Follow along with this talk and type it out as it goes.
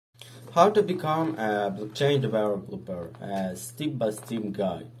How to become a blockchain developer, a step-by-step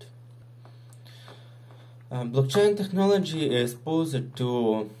guide. Blockchain technology is supposed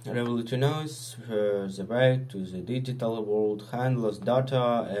to revolutionize the way to the digital world handles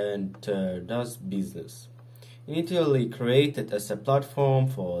data and does business. Initially created as a platform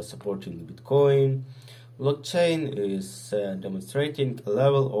for supporting Bitcoin, blockchain is demonstrating a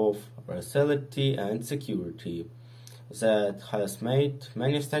level of versatility and security that has made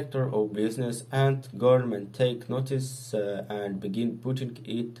many sectors of business and government take notice and begin putting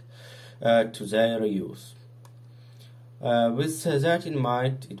it to their use. With that in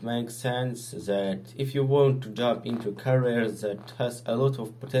mind, it makes sense that if you want to jump into a career that has a lot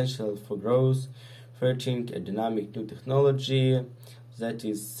of potential for growth, featuring a dynamic new technology that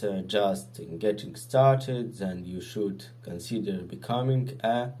is just getting started, then you should consider becoming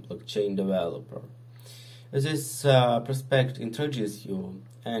a blockchain developer. If this prospect intrigues you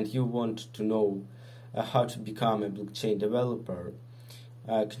and you want to know how to become a blockchain developer,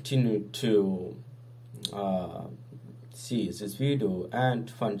 continue to see this video and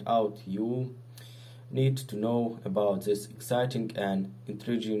find out you need to know about this exciting and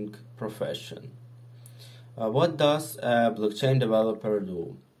intriguing profession. What does a blockchain developer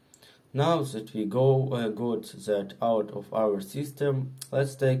do? Now that we got that out of our system,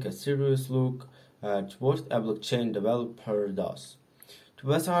 let's take a serious look at what a blockchain developer does. To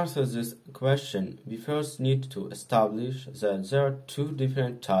best answer this question, we first need to establish that there are two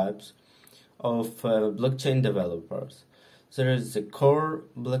different types of blockchain developers. There is the core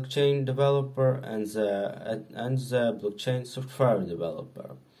blockchain developer and the blockchain software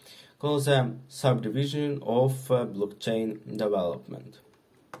developer, called them subdivision of blockchain development.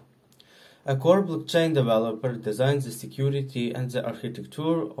 A core blockchain developer designs the security and the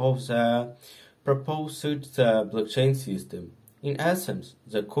architecture of the proposed blockchain system. In essence,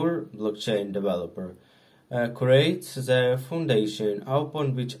 the core blockchain developer creates the foundation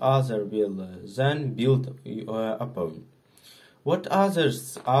upon which others will then build upon. What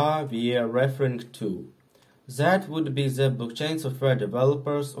others are we referring to? That would be the blockchain software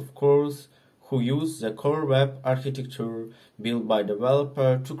developers, of course, who use the core web architecture built by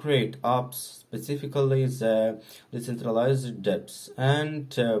developer to create apps, specifically the decentralized dApps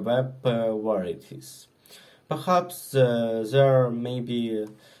and web varieties. Perhaps there may be a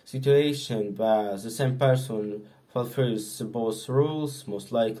situation where the same person fulfills both roles,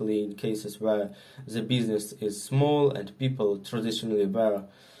 most likely in cases where the business is small and people traditionally wear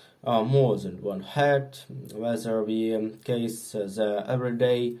more than one hat, whether we case the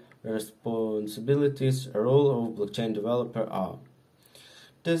everyday responsibilities a role of blockchain developer are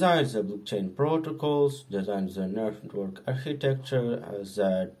design the blockchain protocols, design the network architecture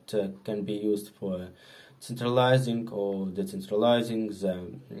that can be used for centralizing or decentralizing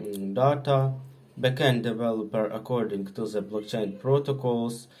the data, backend developer according to the blockchain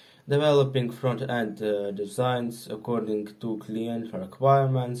protocols, developing front-end designs according to client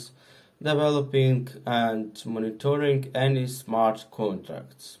requirements, developing and monitoring any smart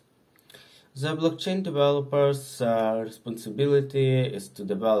contracts. The blockchain developer's responsibility is to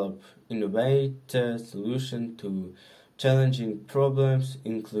develop innovative solutions to challenging problems,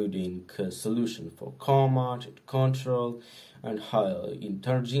 including solutions for command control and high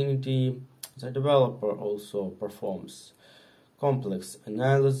integrity. The developer also performs complex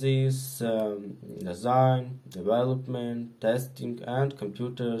analysis, design, development, testing, and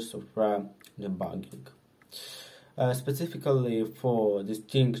computer software debugging. Specifically for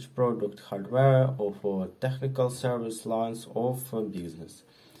distinct product hardware or for technical service lines of business.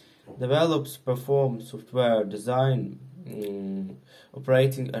 Develops perform software design,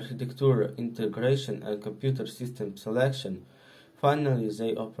 operating architecture, integration, and computer system selection. Finally,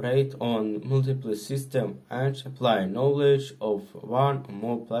 they operate on multiple systems and apply knowledge of one or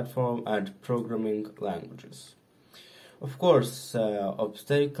more platform and programming languages. Of course,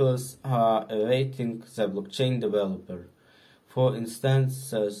 obstacles are awaiting the blockchain developer. For instance,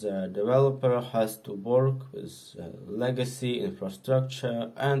 the developer has to work with legacy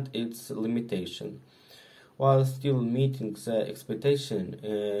infrastructure and its limitation, while still meeting the expectation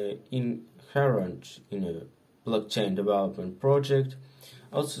inherent in a blockchain development project.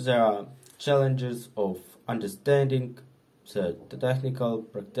 Also, there are challenges of understanding the technical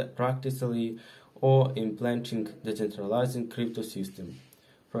practically or implementing decentralizing crypto system,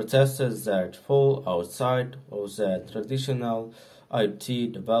 processes that fall outside of the traditional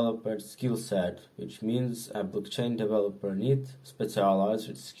IT developer skill set, which means a blockchain developer needs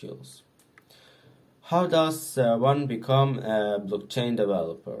specialized skills. How does one become a blockchain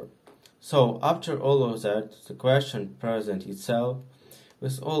developer? So, after all of that, the question presents itself: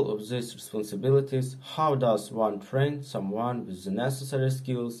 With all of these responsibilities, how does one train someone with the necessary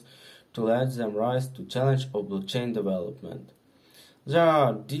skills to let them rise to challenge of blockchain development? There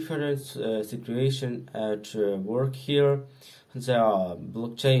are different situations at work here. There are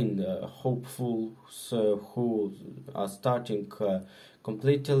blockchain hopefuls who are starting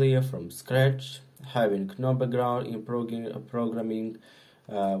completely from scratch, having no background in programming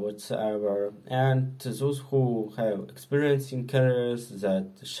whatsoever, and those who have experience in careers that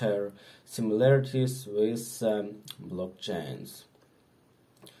share similarities with blockchains.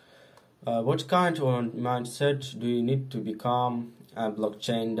 What kind of mindset do you need to become a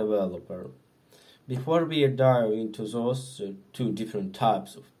blockchain developer? Before we dive into those two different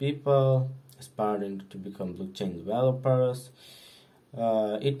types of people aspiring to become blockchain developers,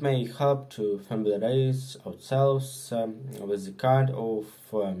 it may help to familiarize ourselves with the kind of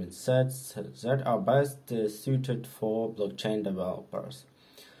mindsets that are best suited for blockchain developers.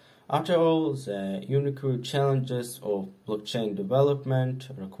 After all, the unique challenges of blockchain development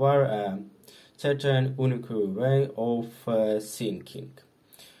require a certain unique way of thinking.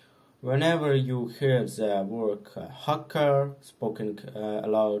 Whenever you hear the word hacker spoken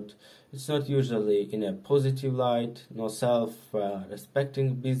aloud, it's not usually in a positive light. No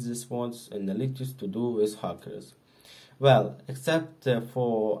self-respecting business wants analytics to do with hackers. Well, except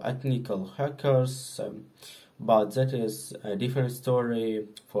for ethnical hackers, but that is a different story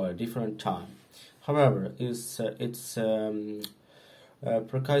for a different time. However, it's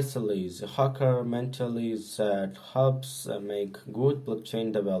precisely the hacker mentality that helps make good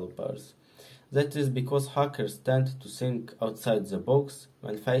blockchain developers. That is because hackers tend to think outside the box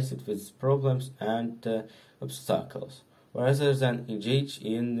when faced with problems and obstacles, rather than engage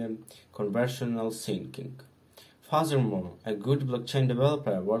in conventional thinking. Furthermore, a good blockchain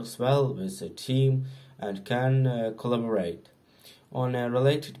developer works well with a team and can collaborate. On a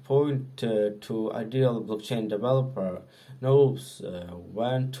related point to ideal blockchain developer knows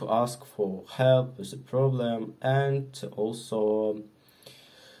when to ask for help with a problem and also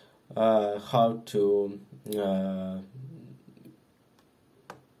how to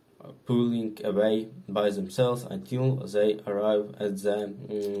pulling away by themselves until they arrive at the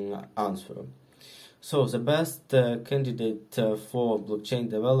answer. So the best candidate for blockchain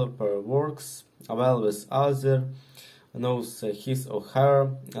developer works well with other, knows his or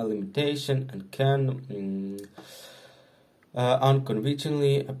her limitation and can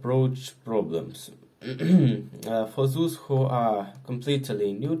unconventionally approach problems. For those who are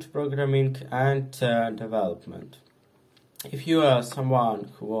completely new to programming and development, if you are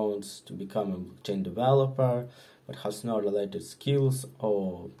someone who wants to become a blockchain developer but has no related skills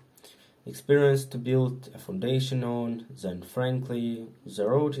or experience to build a foundation on, then frankly, the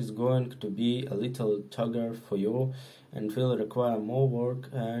road is going to be a little tougher for you and will require more work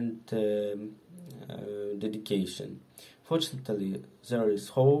and dedication. Fortunately, there is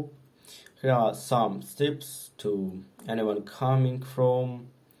hope. Here are some tips to anyone coming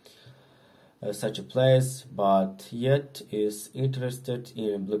from such a place but yet is interested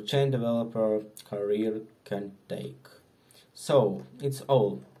in a blockchain developer career can take. So, it's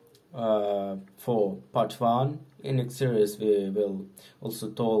all for part 1. In next series we will also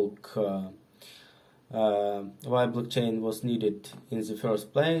talk why blockchain was needed in the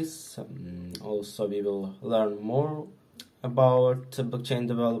first place. Also we will learn more about blockchain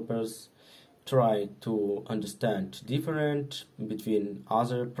developers, try to understand difference between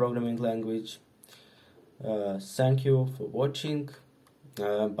other programming language. Thank you for watching.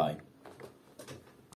 Bye.